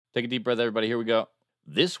Take a deep breath, everybody. Here we go.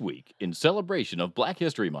 This week, in celebration of Black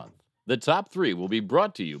History Month, the top three will be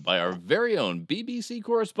brought to you by our very own BBC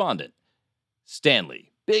correspondent,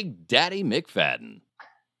 Stanley Big Daddy McFadden.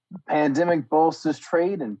 The pandemic bolsters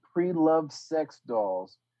trade in pre-loved sex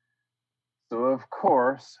dolls. So, of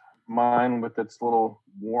course, mine with its little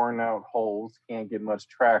worn-out holes can't get much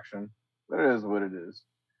traction, but it is what it is.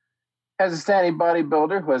 As a standing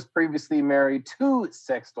bodybuilder who has previously married 2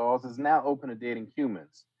 sex dolls is now open to dating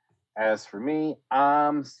humans. As for me,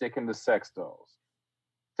 I'm sticking to sex dolls.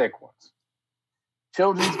 Thick ones.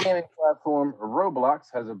 Children's gaming platform Roblox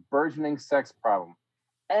has a burgeoning sex problem.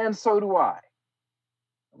 And so do I.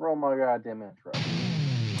 Roll my goddamn intro.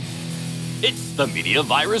 It's the Media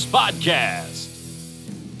Virus Podcast.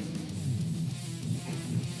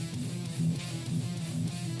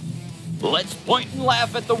 Let's point and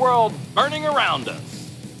laugh at the world burning around us.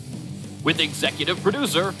 With executive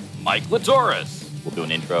producer Mike Latoris. We'll do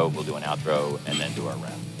an intro, we'll do an outro, and then do our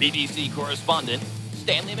wrap. BBC correspondent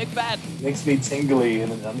Stanley McFadden. Makes me tingly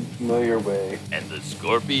in an unfamiliar way. And the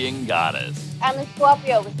Scorpion Goddess. I'm a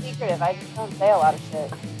Scorpio with secretive. I just don't say a lot of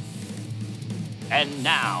shit. And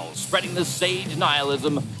now, spreading the sage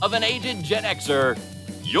nihilism of an aged Gen Xer,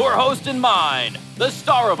 your host and mine, the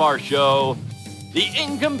star of our show, the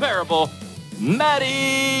incomparable Maddie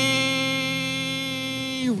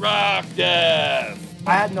Rockdeath.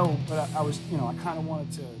 I had no, but I was, I kind of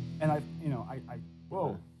wanted to, and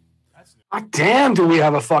whoa. God damn, do we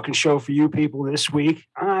have a fucking show for you people this week.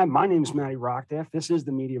 My name is Maddie Rockdeath. This is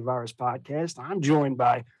the Media Virus Podcast. I'm joined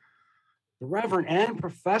by the Reverend and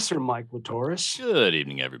Professor Mike Latoris. Good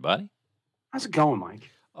evening, everybody. How's it going, Mike?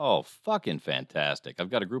 Oh, fucking fantastic. I've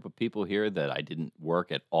got a group of people here that I didn't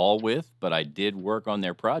work at all with, but I did work on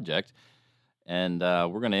their project. And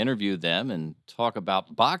we're going to interview them and talk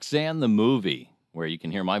about Boxanne the movie, where you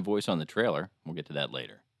can hear my voice on the trailer. We'll get to that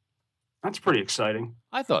later. That's pretty exciting.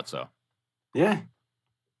 I thought so. Yeah.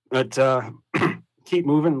 But keep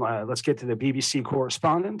moving. Let's get to the BBC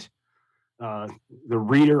correspondent, the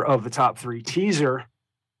reader of the top 3 teaser,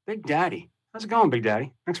 Big Daddy. How's it going, Big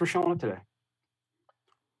Daddy? Thanks for showing up today.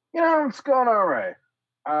 It's going all right.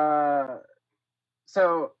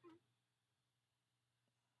 So,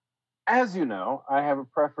 as you know, I have a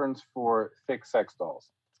preference for thick sex dolls.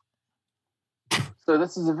 So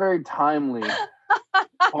this is a very timely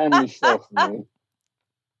show for me.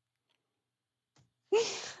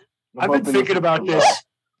 I've been thinking about this.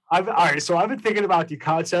 I've been thinking about the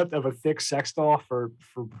concept of a thick sex doll for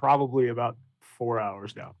probably about 4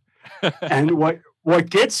 hours now. And what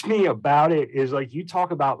gets me about it is, like, you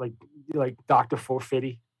talk about like Dr.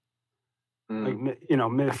 450,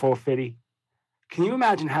 mid 450. Can you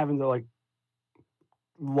imagine having to like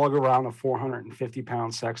lug around a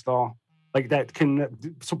 450-pound sex doll like that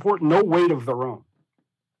can support no weight of their own?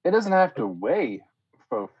 It doesn't have to weigh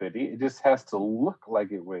 450. It just has to look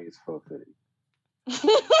like it weighs 450.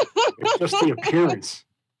 It's just the appearance.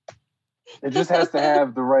 It just has to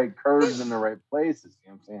have the right curves in the right places. You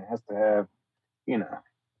know what I'm saying? It has to have,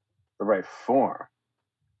 the right form.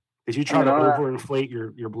 Did you try to overinflate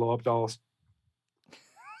your blow-up dolls?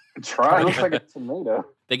 Try. It looks like a tomato.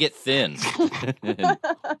 They get thin.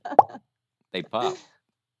 They pop.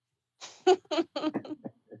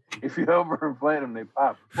 If you overinflate them, they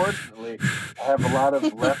pop. Fortunately, I have a lot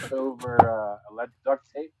of leftover duct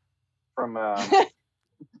tape from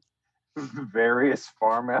various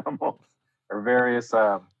farm animals or various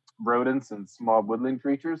rodents and small woodland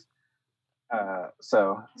creatures.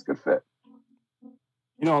 So it's a good fit.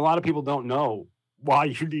 A lot of people don't know why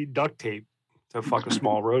you need duct tape to fuck a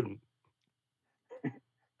small rodent.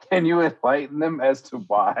 Can you enlighten them as to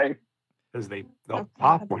why? Because they'll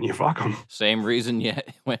pop when you fuck them. Same reason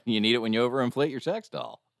when you need it when you overinflate your sex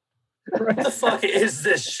doll. What the fuck is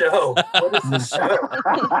this show? What is this show?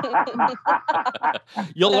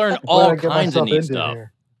 You'll learn all kinds of neat stuff.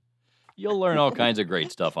 You'll learn all kinds of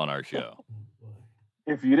great stuff on our show.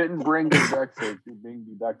 If you didn't bring the duct tape, you're being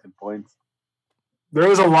deducted points. There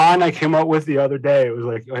was a line I came up with the other day. It was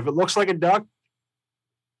like, if it looks like a duck,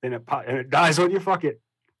 then it dies when you fuck it.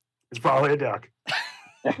 It's probably a duck.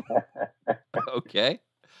 Okay.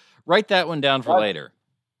 Write that one down for later.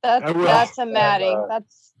 That's a Maddie.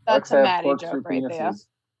 That's a Maddie joke right there.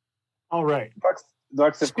 All right.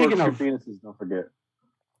 Ducks have corkscrew penises, don't forget.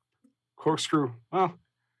 Corkscrew. Well,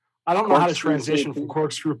 I don't know how to transition from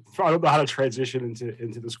corkscrew. I don't know how to transition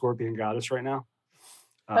into the Scorpion Goddess right now.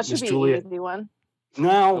 That should be an easy one.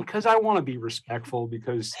 No, because I want to be respectful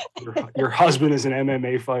because your husband is an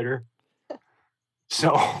MMA fighter.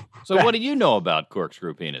 So what do you know about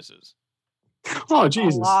corkscrew penises? Oh,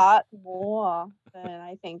 Jesus. A lot more than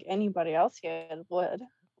I think anybody else here would.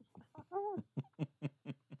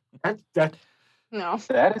 No.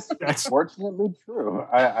 That's fortunately true.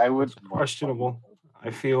 I would questionable.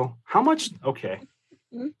 I feel how much? Okay.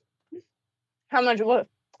 How much? What?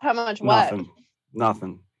 How much?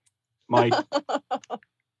 Nothing. Mike.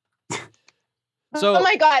 So, oh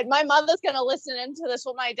my God, my mother's gonna listen into this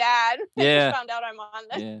with my dad. Yeah. I just found out I'm on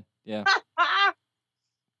this. Yeah.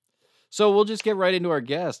 So we'll just get right into our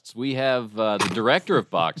guests. We have the director of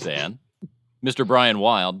Boxanne, Mr. Brian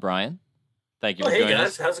Wild. Brian, thank you for joining us. Hey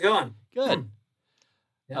guys, how's it going? Good.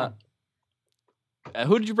 Yeah.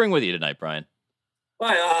 Who did you bring with you tonight, Brian?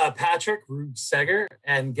 Well, Patrick Seger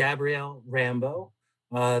and Gabrielle Rambo.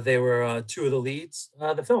 They were two of the leads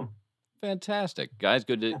of the film. Fantastic, guys.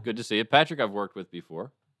 Good to see you. Patrick, I've worked with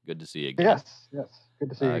before. Good to see you again. Yes. Good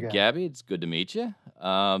to see you again. Gabby, it's good to meet you.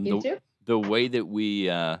 You too. The way that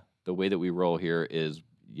we roll here is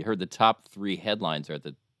you heard the top 3 headlines are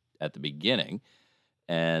at the beginning,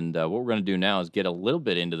 and what we're going to do now is get a little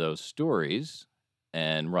bit into those stories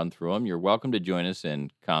and run through them. You're welcome to join us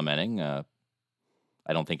in commenting. I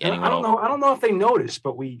don't think anyone. I don't know if they noticed,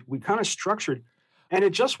 but we kind of structured, and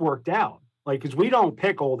it just worked out. Like, because we don't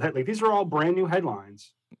pick old like these are all brand new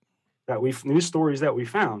headlines news stories that we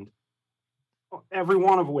found. Every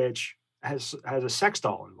one of which has a sex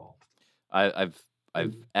doll involved. I've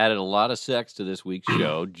added a lot of sex to this week's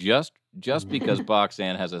show just because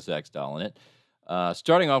Boxanne has a sex doll in it.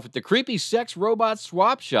 Starting off with the creepy sex robot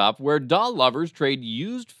swap shop where doll lovers trade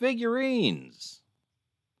used figurines.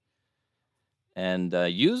 And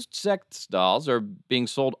used sex dolls are being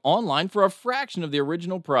sold online for a fraction of the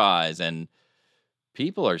original price, and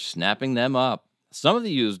people are snapping them up. Some of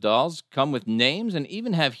the used dolls come with names and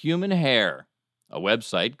even have human hair. A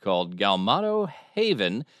website called Galmato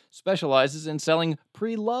Haven specializes in selling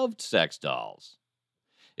pre-loved sex dolls.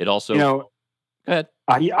 It also... Go ahead.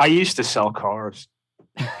 I used to sell cars,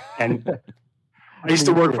 and I used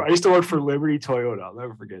to work for Liberty Toyota. I'll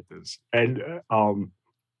never forget this. And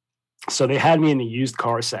so they had me in the used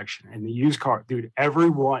car section, and the used car, dude, every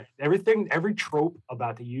trope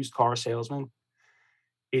about the used car salesman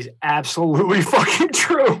is absolutely fucking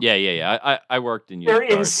true. Yeah. I worked in used They're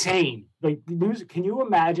cars. insane. Like, can you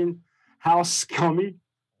imagine how scummy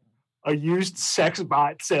a used sex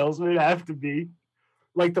bot salesman have to be?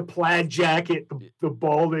 Like the plaid jacket, the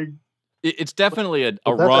balding. It's definitely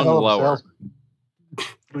a rung lower.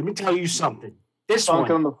 Let me tell you something. This Funk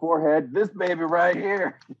one on the forehead. This baby right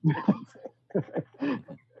here.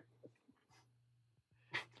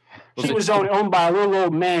 He was owned by a little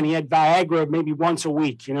old man. He had Viagra maybe once a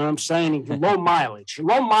week. You know what I'm saying? Low mileage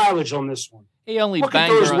on this one. He only Look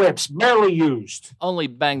banged at those her lips, barely used. Only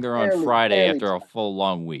banged her on Friday after a full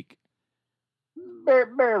long week.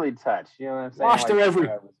 Barely touched. You know what I'm saying? Washed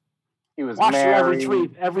her he was washed her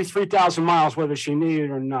married. every 3,000 miles, whether she needed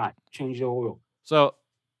it or not. Change the oil. So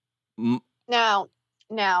Now,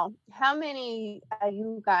 how many of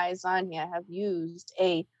you guys on here have used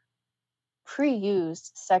a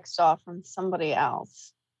pre-used sex doll from somebody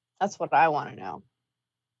else? That's what I want to know.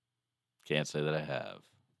 Can't say that I have.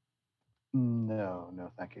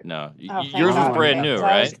 No, thank you. No, thank yours God. is brand new,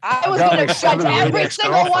 right? I was going to judge every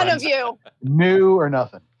single one of you. New or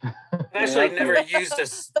nothing. I've never used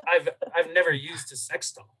I've never used a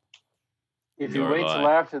sex doll. If you wait till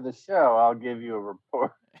after the show, I'll give you a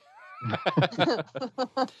report.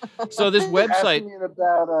 So this website.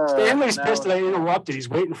 Stanley's pissed that I interrupted. He's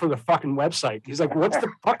waiting for the fucking website. He's like, "What's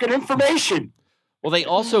the fucking information?" Well, they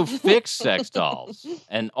also fix sex dolls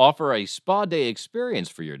and offer a spa day experience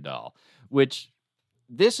for your doll, which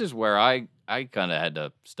this is where I kind of had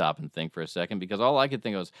to stop and think for a second, because all I could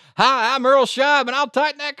think was, "Hi, I'm Earl Scheib, and I'll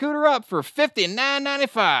tighten that cooter up for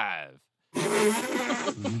 $59.95."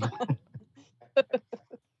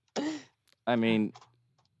 I mean,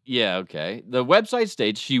 yeah, okay. The website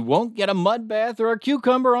states she won't get a mud bath or a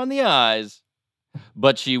cucumber on the eyes,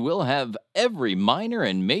 but she will have every minor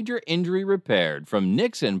and major injury repaired, from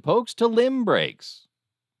nicks and pokes to limb breaks.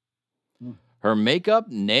 Her makeup,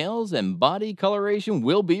 nails, and body coloration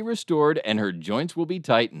will be restored, and her joints will be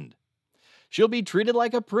tightened. She'll be treated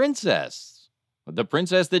like a princess, the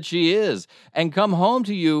princess that she is, and come home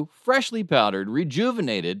to you freshly powdered,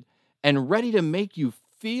 rejuvenated, and ready to make you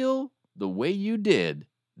feel the way you did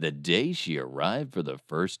the day she arrived for the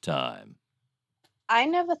first time. I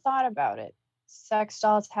never thought about it. Sex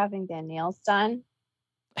dolls having their nails done.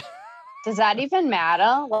 Does that even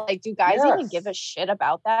matter? Like, do guys even give a shit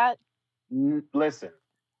about that? Listen.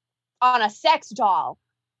 On a sex doll.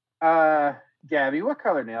 Gabby, what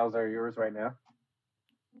color nails are yours right now?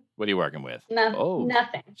 What are you working with?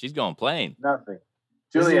 Nothing. She's going plain. Nothing.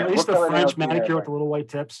 Julia, Juliet, at least what the color French nails do you manicure have with the little white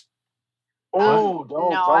tips. Oh, no,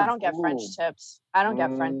 I don't get French tips. I don't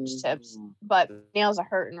get French tips, but nails are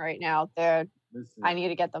hurting right now. I need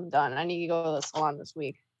to get them done. I need to go to the salon this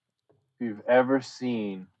week. If you've ever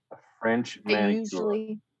seen a French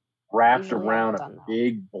manicure wrapped usually around a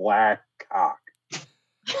big black cock.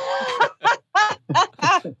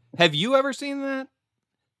 Have you ever seen that?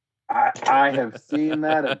 I have seen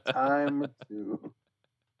that a time or two.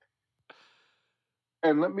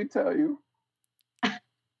 And let me tell you,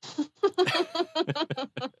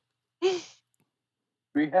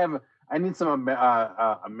 I need some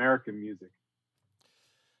American music.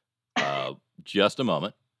 Just a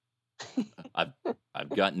moment. I've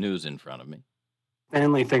got news in front of me.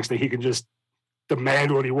 Stanley thinks that he can just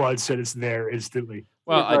demand what he wants and it's there instantly.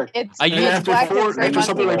 Well, after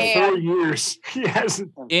something like 4 years, he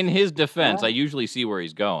hasn't. In his defense, I usually see where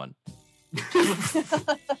he's going.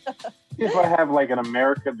 If I have like an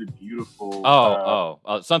America the Beautiful.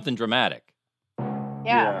 Something dramatic.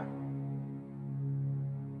 Yeah.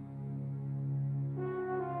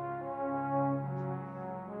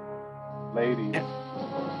 Ladies.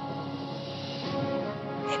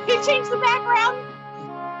 You changed the background.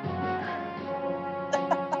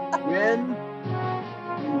 When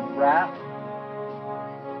you wrap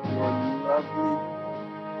your lovely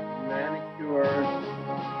manicured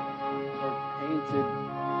or painted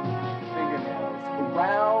fingernails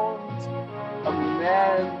around a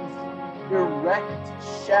man's erect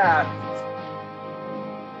shaft,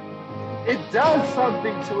 it does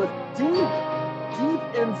something to us deep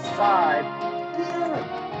inside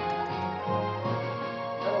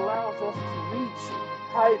that allows us to reach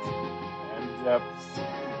heights and depths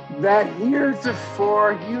that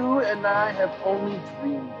heretofore you and I have only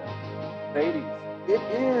dreamed of. Ladies,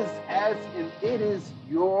 it is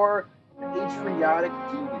your patriotic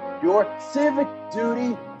duty, your civic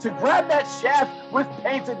duty to grab that shaft with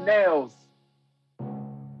painted nails.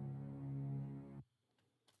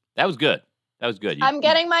 That was good. I'm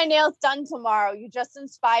getting my nails done tomorrow. You just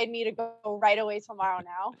inspired me to go right away tomorrow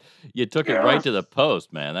now. You took it right to the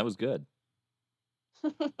post, man. That was good.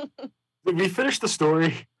 Did we finish the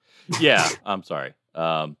story? Yeah, I'm sorry.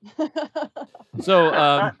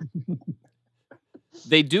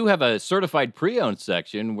 They do have a certified pre-owned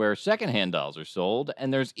section where secondhand dolls are sold,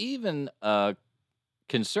 and there's even a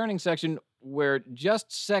concerning section where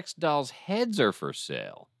just sex dolls' heads are for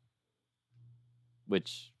sale.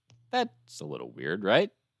 Which, that's a little weird,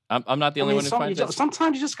 right? I'm not the only one who finds that.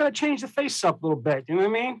 Sometimes you just got to change the face up a little bit. You know what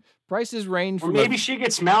I mean? Prices range from... Or maybe she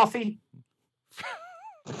gets mouthy.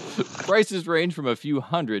 Prices range from a few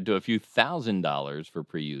 $100 to a few $1,000 for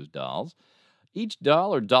pre-used dolls. Each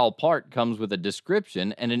doll or doll part comes with a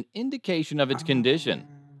description and an indication of its condition.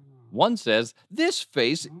 One says, "This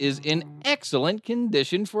face is in excellent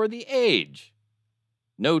condition for the age.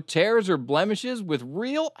 No tears or blemishes with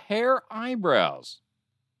real hair eyebrows."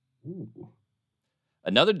 Ooh.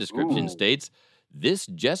 Another description states, "This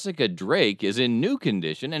Jessica Drake is in new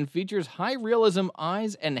condition and features high realism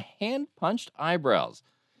eyes and hand-punched eyebrows.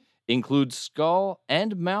 Includes skull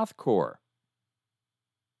and mouth core."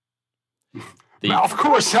 Mouth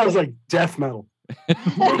core sounds like death metal. I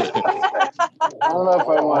don't know if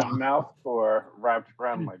I want mouth core wrapped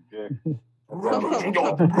around my dick.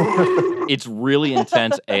 It's really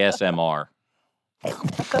intense ASMR.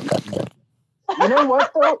 You know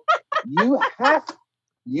what, though? Now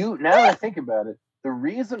that I think about it, the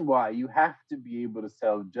reason why you have to be able to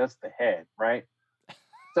sell just the head, right?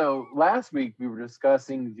 So last week we were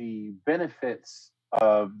discussing the benefits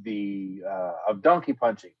of donkey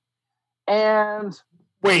punching. And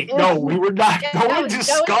no, we were not. No one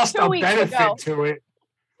discussed a benefit to it.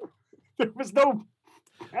 There was no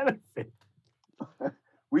benefit.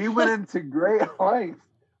 We went into great length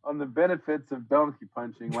on the benefits of donkey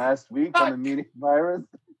punching last week on the Media Virus.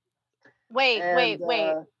 Wait.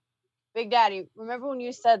 Big Daddy, remember when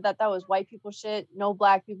you said that was white people shit? No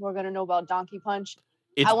black people are going to know about donkey punch?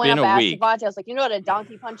 I went up and asked Devontae, I was like, you know what a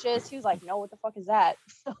donkey punch is? He was like, no, what the fuck is that?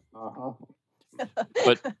 Uh-huh.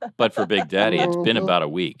 But for Big Daddy, it's been about a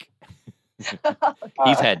week.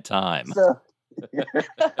 He's had time.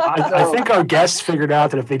 I think our guests figured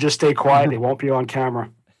out that if they just stay quiet, they won't be on camera.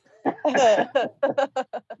 The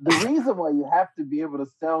reason why you have to be able to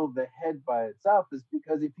sell the head by itself is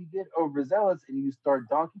because if you get overzealous and you start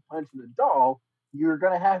donkey punching the doll, you're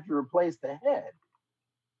going to have to replace the head.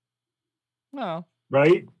 No.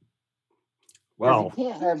 Right? Well, you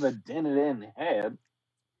can't have a dented in head.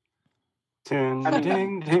 Ding,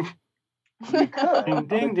 ding, ding. You could. Ding,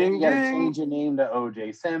 ding, ding, you got to change your name to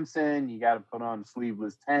O.J. Simpson. You got to put on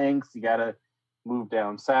sleeveless tanks. You got to move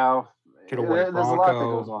down south. Get a white There's a lot that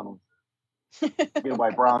goes on. Get a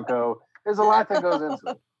white Bronco. There's a lot that goes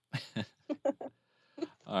into it.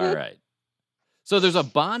 All right. So there's a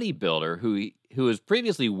bodybuilder who has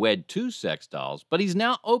previously wed 2 sex dolls, but he's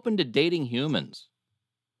now open to dating humans.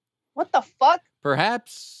 What the fuck?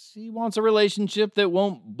 Perhaps he wants a relationship that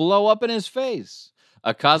won't blow up in his face.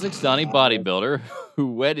 A Kazakhstani bodybuilder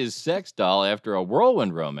who wed his sex doll after a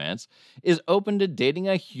whirlwind romance is open to dating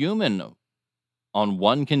a human on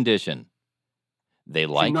one condition. They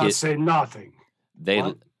like not it. Say nothing.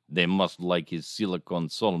 They must like his silicone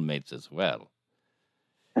soulmates as well.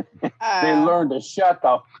 They learn to shut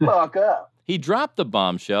the fuck up. He dropped the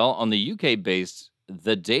bombshell on the UK-based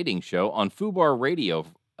The Dating Show on Fubar Radio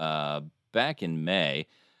back in May.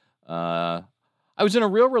 I was in a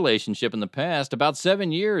real relationship in the past, about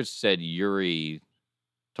 7 years, said Yuri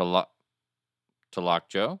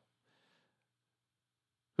Talakjo,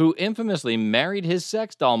 who infamously married his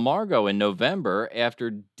sex doll Margot in November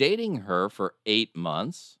after dating her for 8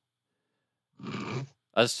 months.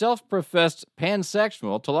 A self-professed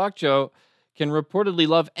pansexual, Talakjo can reportedly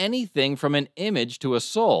love anything from an image to a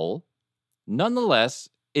soul. Nonetheless,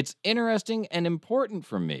 it's interesting and important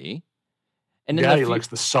for me. And he likes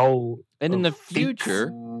the soul. And in the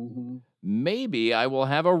future, maybe I will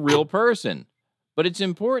have a real person. But it's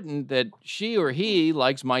important that she or he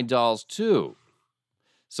likes my dolls too.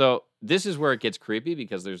 So this is where it gets creepy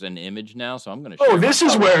because there's an image now. So I'm going to show this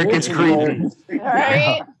is where it gets creepy.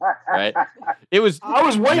 Right? Right? I was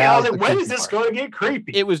waiting on it. When is this going to get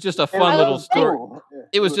creepy? It was just a fun little story.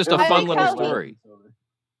 It was just a fun little story.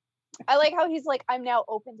 I like how he's like, I'm now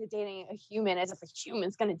open to dating a human, as if a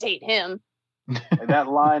human's going to date him. And that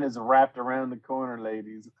line is wrapped around the corner,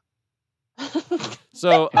 ladies.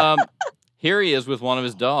 So here he is with one of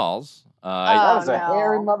his dolls. That is a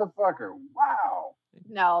hairy motherfucker. Wow.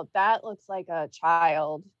 No, that looks like a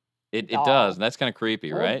child. It does. That's kind of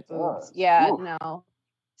creepy, right? Yeah, no.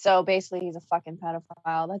 So basically, he's a fucking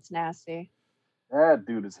pedophile. That's nasty. That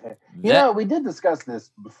dude is hairy. You know, we did discuss this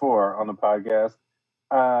before on the podcast.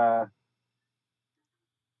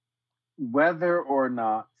 Whether or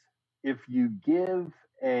not, if you give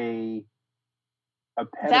a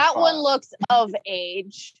pedophile, that one looks of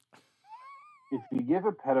age. If you give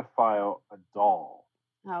a pedophile a doll.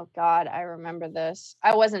 Oh God, I remember this.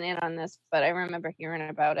 I wasn't in on this, but I remember hearing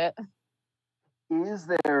about it. Is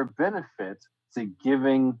there a benefit to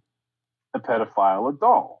giving a pedophile a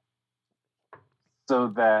doll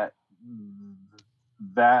so that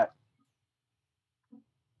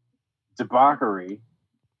debauchery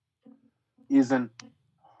isn't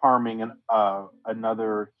harming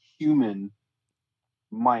another human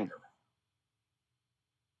minor?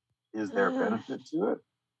 Is there a benefit to it?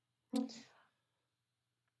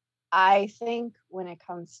 I think when it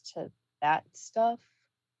comes to that stuff,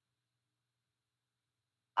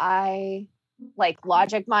 I like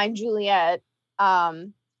Logic Mind Juliet.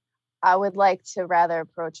 I would like to rather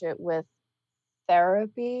approach it with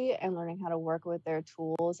therapy and learning how to work with their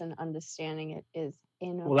tools and understanding it is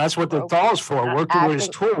inappropriate. Well, that's what the doll's for, working with his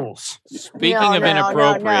tools. Speaking of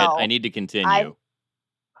inappropriate, I need to continue.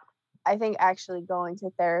 I think actually going to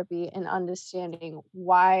therapy and understanding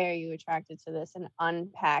why are you attracted to this and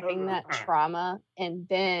unpacking that trauma, and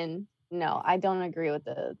then no, I don't agree with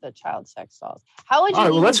the child sex dolls. How would you? All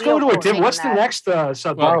right, well, let's go to it. What's the next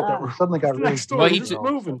subject? Well, suddenly got really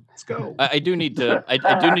moving. Let's go. I do need to.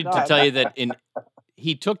 I do need to tell you that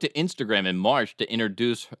he took to Instagram in March to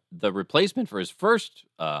introduce the replacement for his first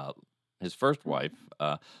wife,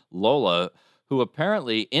 Lola, who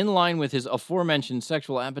apparently, in line with his aforementioned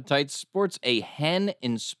sexual appetites, sports a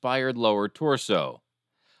hen-inspired lower torso.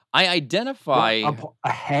 I identify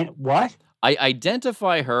a hen. What? I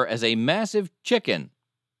identify her as a massive chicken,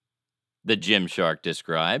 the Gymshark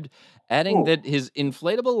described, adding that his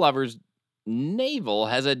inflatable lover's navel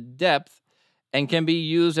has a depth and can be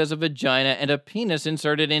used as a vagina and a penis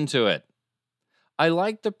inserted into it. I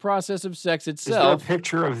like the process of sex itself. Is there a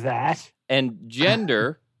picture of that? And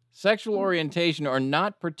gender, sexual orientation are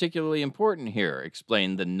not particularly important here,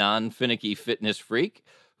 explained the non-finicky fitness freak,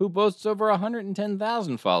 who boasts over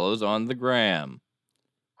 110,000 follows on the gram.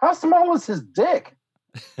 How small is his dick?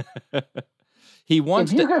 He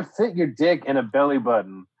wants if you could fit your dick in a belly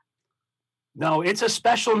button. No, it's a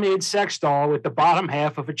special made sex doll with the bottom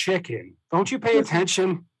half of a chicken. Don't you pay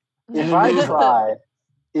attention? If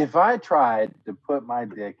I tried to put my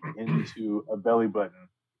dick into a belly button,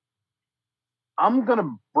 I'm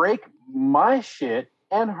gonna break my shit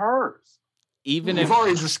and hers. We've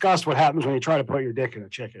already discussed what happens when you try to put your dick in a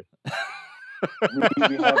chicken.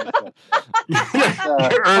 We have the sex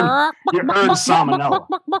you earned salmonella.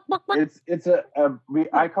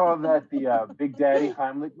 I call that the Big Daddy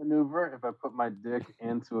Heimlich maneuver. If I put my dick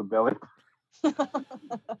into a belly.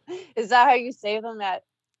 Is that how you save them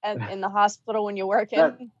in the hospital when you're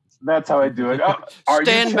working? That's how I do it. Oh, are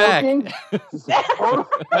Stand you back. choking?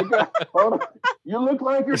 Hold on. You look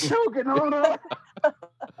like you're choking. Hold on.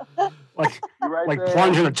 Like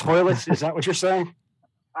plunge in a toilet. Is that what you're saying?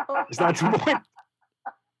 Is that the point?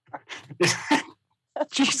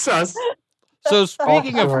 Jesus. So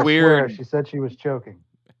speaking Officer, of I weird, swear, she said she was choking.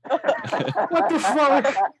 What the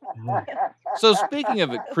fuck? so speaking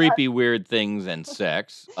of creepy, weird things and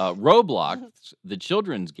sex, Roblox, the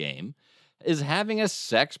children's game, is having a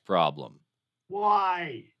sex problem.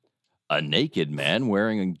 Why? A naked man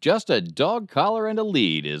wearing just a dog collar and a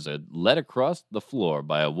lead is led across the floor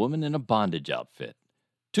by a woman in a bondage outfit.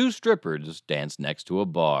 2 strippers dance next to a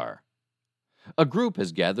bar. A group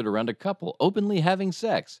has gathered around a couple openly having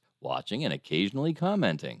sex, watching and occasionally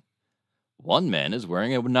commenting. One man is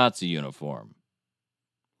wearing a Nazi uniform.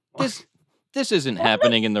 This isn't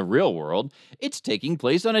happening in the real world. It's taking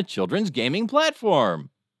place on a children's gaming platform.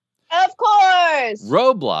 Of course.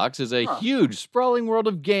 Roblox is a huge, sprawling world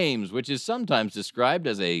of games, which is sometimes described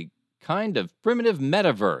as a kind of primitive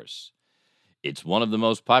metaverse. It's one of the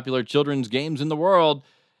most popular children's games in the world.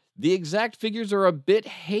 The exact figures are a bit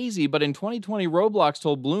hazy, but in 2020, Roblox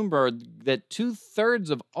told Bloomberg that 2/3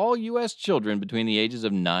 of all U.S. children between the ages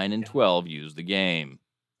of 9 and 12 use the game.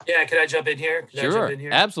 Yeah, can I jump in here? Sure,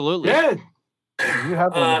 absolutely. Yeah. You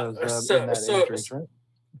have one of those in that age range, right?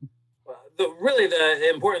 The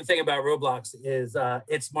important thing about Roblox is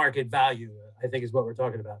its market value, I think is what we're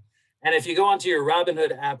talking about. And if you go onto your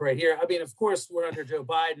Robinhood app right here, I mean, of course, we're under Joe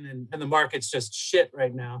Biden and the market's just shit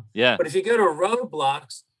right now. Yeah. But if you go to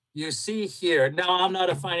Roblox, you see here, now I'm not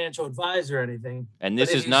a financial advisor or anything. And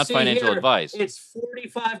this is not financial advice. It's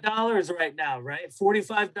 $45 right now, right?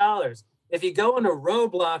 $45. If you go into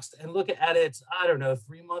Roblox and look at its, I don't know,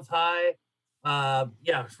 3-month high,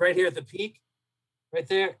 right here at the peak, right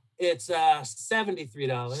there, it's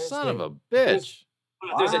 $73. Son of a bitch.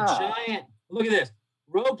 There's a giant, look at this.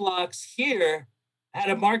 Roblox here had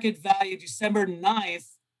a market value December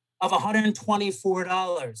 9th of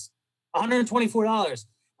 $124. $124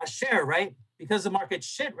 a share, right? Because the market's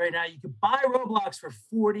shit right now, you could buy Roblox for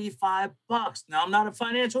 $45. Now, I'm not a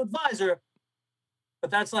financial advisor,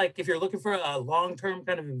 but that's like if you're looking for a long-term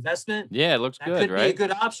kind of investment. Yeah, it looks good, right? That could be a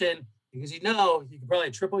good option because you could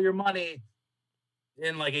probably triple your money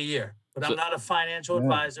in like a year. But I'm not a financial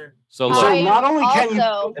advisor. So not only can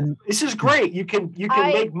you, this is great. You can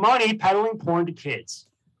make money peddling porn to kids.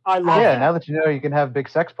 I love that. Now that you know you can have big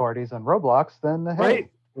sex parties on Roblox, then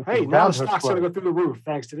hey, now the stock's going to go through the roof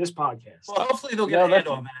thanks to this podcast. Well, hopefully they'll get a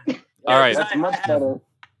handle on that. All right. That's much better.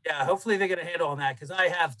 Yeah, hopefully they get a handle on that because I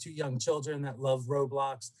have 2 young children that love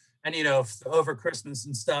Roblox. And, over Christmas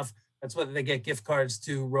and stuff, that's what they get gift cards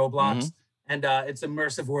to Roblox. Mm-hmm. And it's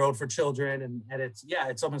immersive world for children. And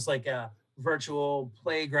it's almost like a virtual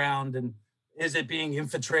playground. And is it being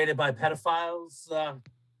infiltrated by pedophiles?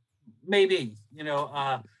 Maybe,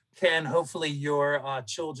 can hopefully your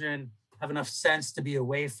children have enough sense to be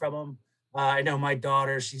away from them. I know my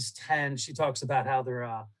daughter, she's 10. She talks about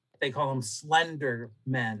how they call them slender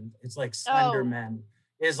men. It's like slender men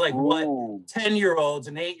is like what 10-year-olds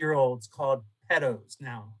and 8-year-olds called pedos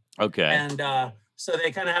now. Okay. And so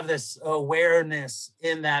they kind of have this awareness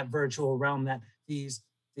in that virtual realm that these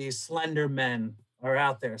slender men are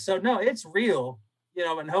out there. So no, it's real,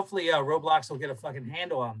 and hopefully Roblox will get a fucking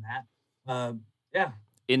handle on that. Yeah.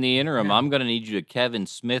 In the interim, I'm going to need you to Kevin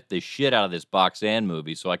Smith the shit out of this Boxanne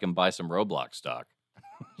movie so I can buy some Roblox stock.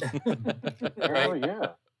 Oh,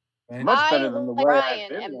 yeah. Much better than the way I've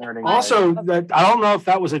been learning. Also, I don't know if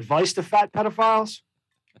that was advice to fat pedophiles,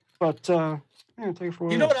 but take it for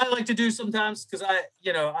you know what I like to do sometimes because I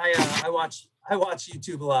watch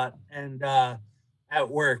YouTube a lot and at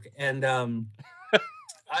work and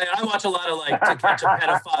I watch a lot of like To Catch a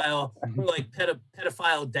Pedophile or like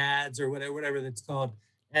pedophile dads or whatever that's called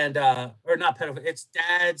and or not pedophile, it's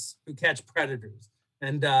dads who catch predators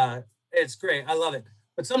and it's great. I love it.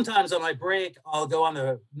 But sometimes on my break, I'll go on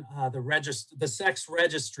the sex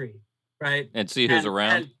registry, right? And see who's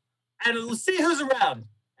around. And see who's around.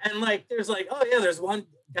 And like, there's like, oh yeah, there's one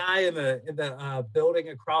guy in the building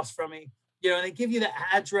across from me, and they give you the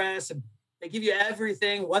address and they give you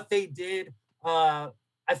everything, what they did.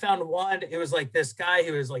 I found one, it was like this guy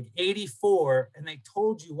who was like 84 and they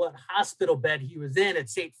told you what hospital bed he was in at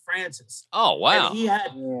St. Francis. Oh, wow. And he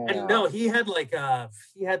had,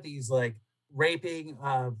 he had these like raping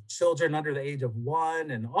children under the age of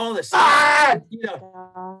 1 and all this Ah! stuff. You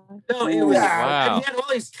know, no, it was Wow. and he had all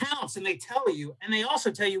these counts, and they tell you, and they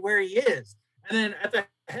also tell you where he is. And then at the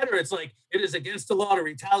header, it's like, it is against the law to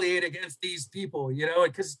retaliate against these people, you know,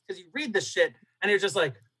 because you read this shit and you're just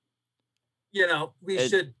like, you know, we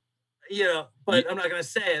should, you know, but I'm not going to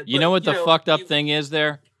say it. You know what the fucked up thing is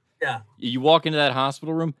there? Yeah. You walk into that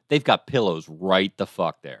hospital room, they've got pillows right the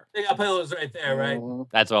fuck there. They got pillows right there, right?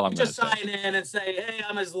 That's all I'm going to just say. sign in and say, "Hey,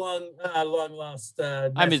 I'm his long lost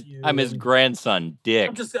nephew." I'm his grandson, Dick.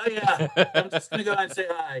 I'm just gonna go and say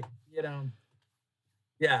hi. You know,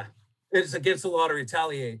 yeah, it's against the law to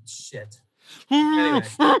retaliate. Shit. Anyway,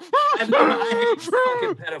 I hate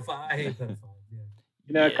fucking pedophile. I hate pedophiles. Yeah.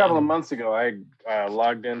 You know, a couple of months ago, I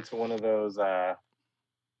logged into one of those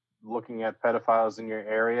looking at pedophiles in your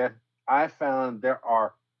area. I found there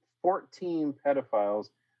are 14 pedophiles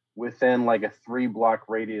within like a 3-block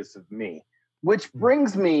radius of me, which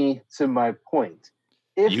brings me to my point.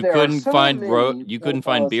 If You there couldn't are so find many you couldn't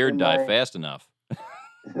find pedophiles beard in dye my- fast enough.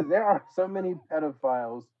 There are so many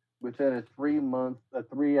pedophiles within a 3-block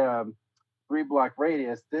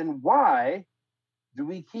radius, then why do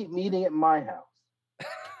we keep meeting at my house?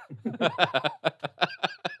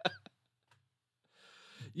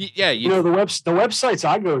 Yeah, You know, the websites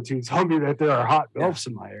I go to tell me that there are hot MILFs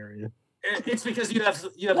in my area. It's because you have the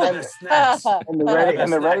best snacks. And the ready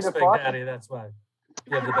to Big fuck. Daddy. That's why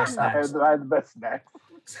you have the best I snacks. have the best snacks.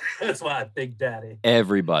 That's why, Big Daddy.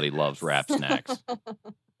 Everybody loves wrap snacks.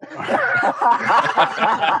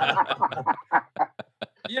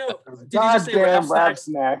 You know, did you just say wrap Goddamn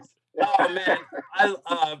snacks? Oh man,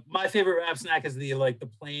 my favorite wrap snack is the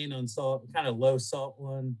plain unsalt, kind of low salt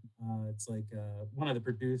one. It's like one of the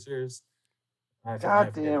producers.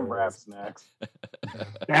 Goddamn wrap snacks.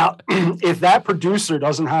 Now, if that producer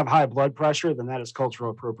doesn't have high blood pressure, then that is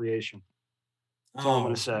cultural appropriation. That's all I'm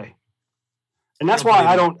going to say. And that's why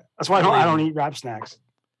I don't. That's why I don't eat wrap snacks.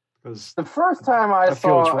 Because the first time I feel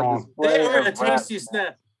saw it's a wrong. display They are of a wrap tasty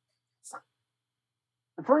snacks- snack.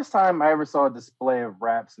 The first time I ever saw a display of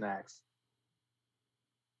wrap snacks,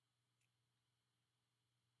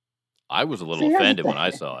 I was a little See, here's the offended when I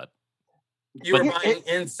thing. saw it. You were But- buying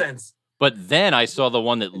incense. But then I saw the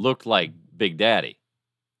one that looked like Big Daddy.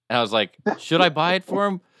 And I was like, should I buy it for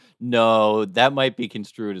him? No, that might be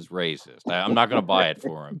construed as racist. I'm not going to buy it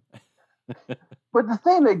for him. But the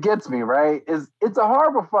thing that gets me, right, is it's a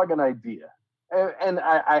horrible fucking idea. And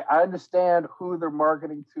I understand who they're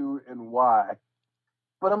marketing to and why.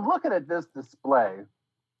 But I'm looking at this display.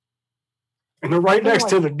 and they're right next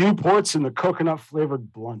to the Newports and the coconut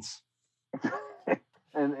flavored blunts.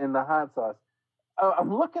 and the hot sauce.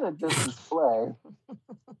 I'm looking at this display,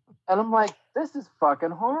 and I'm like, this is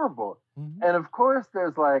fucking horrible. Mm-hmm. And of course,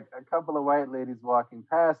 there's like a couple of white ladies walking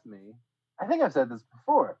past me. I think I've said this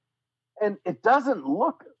before. And it doesn't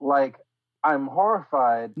look like I'm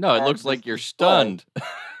horrified. No, it at lust this like you're display. stunned.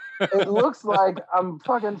 It looks like I'm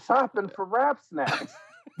fucking shopping for wrap snacks.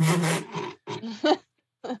 Because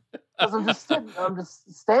I'm just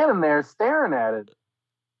standing there staring at it.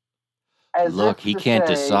 As Look, if he to can't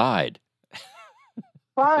say, decide.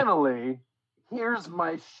 Finally, here's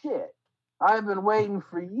my shit. I've been waiting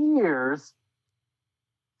for years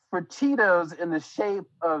for Cheetos in the shape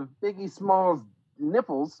of Biggie Smalls'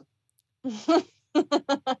 nipples.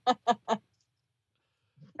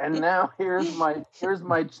 And now here's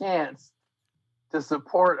my chance to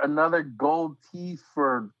support another gold teeth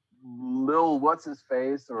for Lil what's his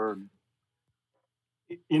face or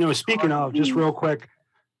You know, speaking of, just real quick,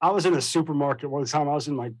 I was in a supermarket one time. I was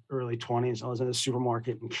in my early 20s. I was in a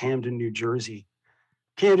supermarket in Camden, New Jersey.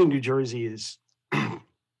 Camden, New Jersey is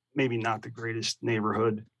maybe not the greatest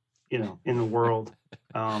neighborhood, you know, in the world.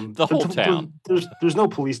 The whole town. There's no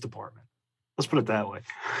police department. Let's put it that way.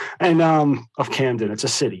 And of Camden, it's a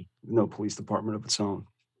city, no police department of its own.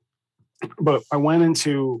 But I went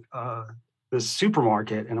into this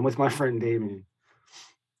supermarket, and I'm with my friend Damien,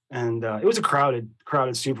 and it was a crowded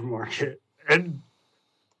supermarket, and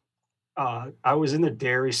I was in the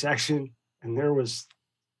dairy section, and there was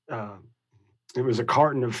it was a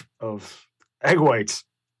carton of egg whites,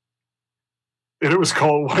 and it was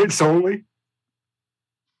called Whites Only.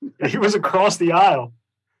 And he was across the aisle,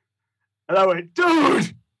 and I went,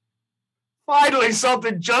 dude, finally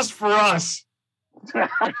something just for us.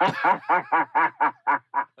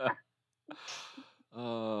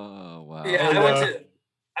 Oh, wow. Yeah,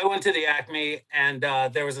 I went to the Acme, and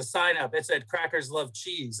there was a sign up. It said "Crackers love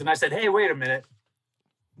cheese," and I said, "Hey, wait a minute."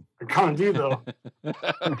 I can't do though.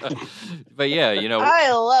 But yeah, you know,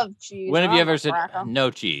 I love cheese. when have you I'm ever a said cracker.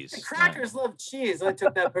 no cheese? Crackers love cheese. I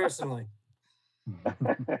took that personally.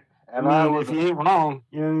 And I mean, if you ain't wrong,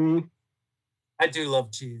 you know what I mean? I do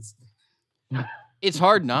love cheese. It's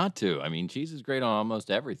hard not to. I mean, cheese is great on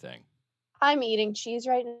almost everything. I'm eating cheese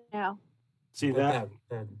right now. See that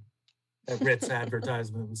Ritz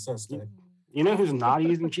advertisement was suspect. You know who's not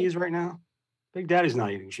eating cheese right now? Big Daddy's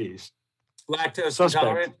not eating cheese. Lactose Suspect.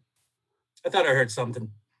 intolerant? I thought I heard something.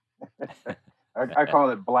 I call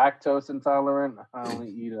it lactose intolerant. I only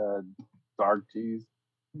eat dark cheese.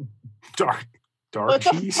 Dark What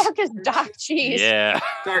cheese? the fuck is dark cheese? Yeah.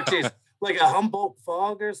 Dark cheese. Like a Humboldt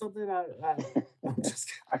fog or something?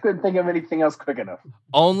 I couldn't think of anything else quick enough.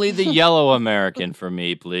 Only the yellow American for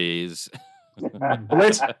me, please.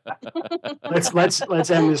 let's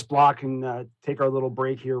end this block and take our little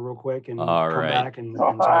break here real quick and come back and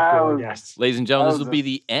talk to our guests. Ladies and gentlemen, this will be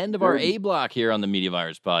the end of our A block here on the Media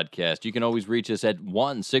Virus Podcast. You can always reach us at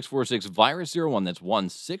 1-646-VIRUS-01. That's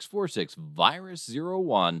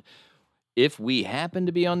 1-646-VIRUS-01. If we happen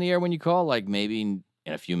to be on the air when you call, like maybe in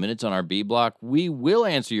a few minutes on our B block, we will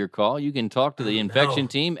answer your call. You can talk to the infection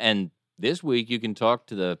team, and this week you can talk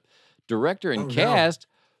to the director and cast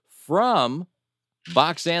from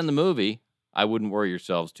Boxanne the movie. I wouldn't worry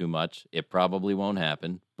yourselves too much. It probably won't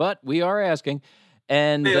happen, but we are asking.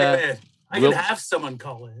 And wait. I can have someone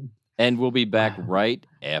call in. And we'll be back right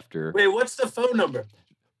after. Wait, what's the phone number?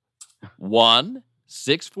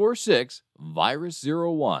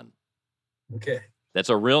 1-646-VIRUS-01. Okay. That's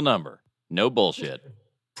a real number. No bullshit.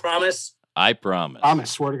 Promise? I promise.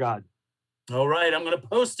 Promise. Swear to God. All right. I'm going to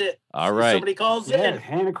post it. All right. Somebody calls in.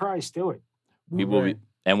 Hand of Christ. Do it.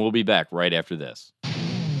 We'll be back right after this.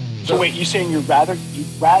 So wait, you saying you'd rather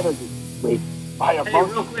buy a monkey?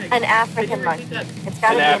 Real quick. An African monkey. It's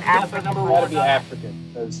got to be an African It's monkey. got to be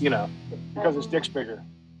African because his dick's bigger.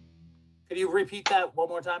 Can you repeat that one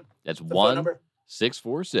more time? That's The phone number?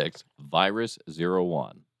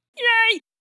 1-646-VIRUS-01. Yay!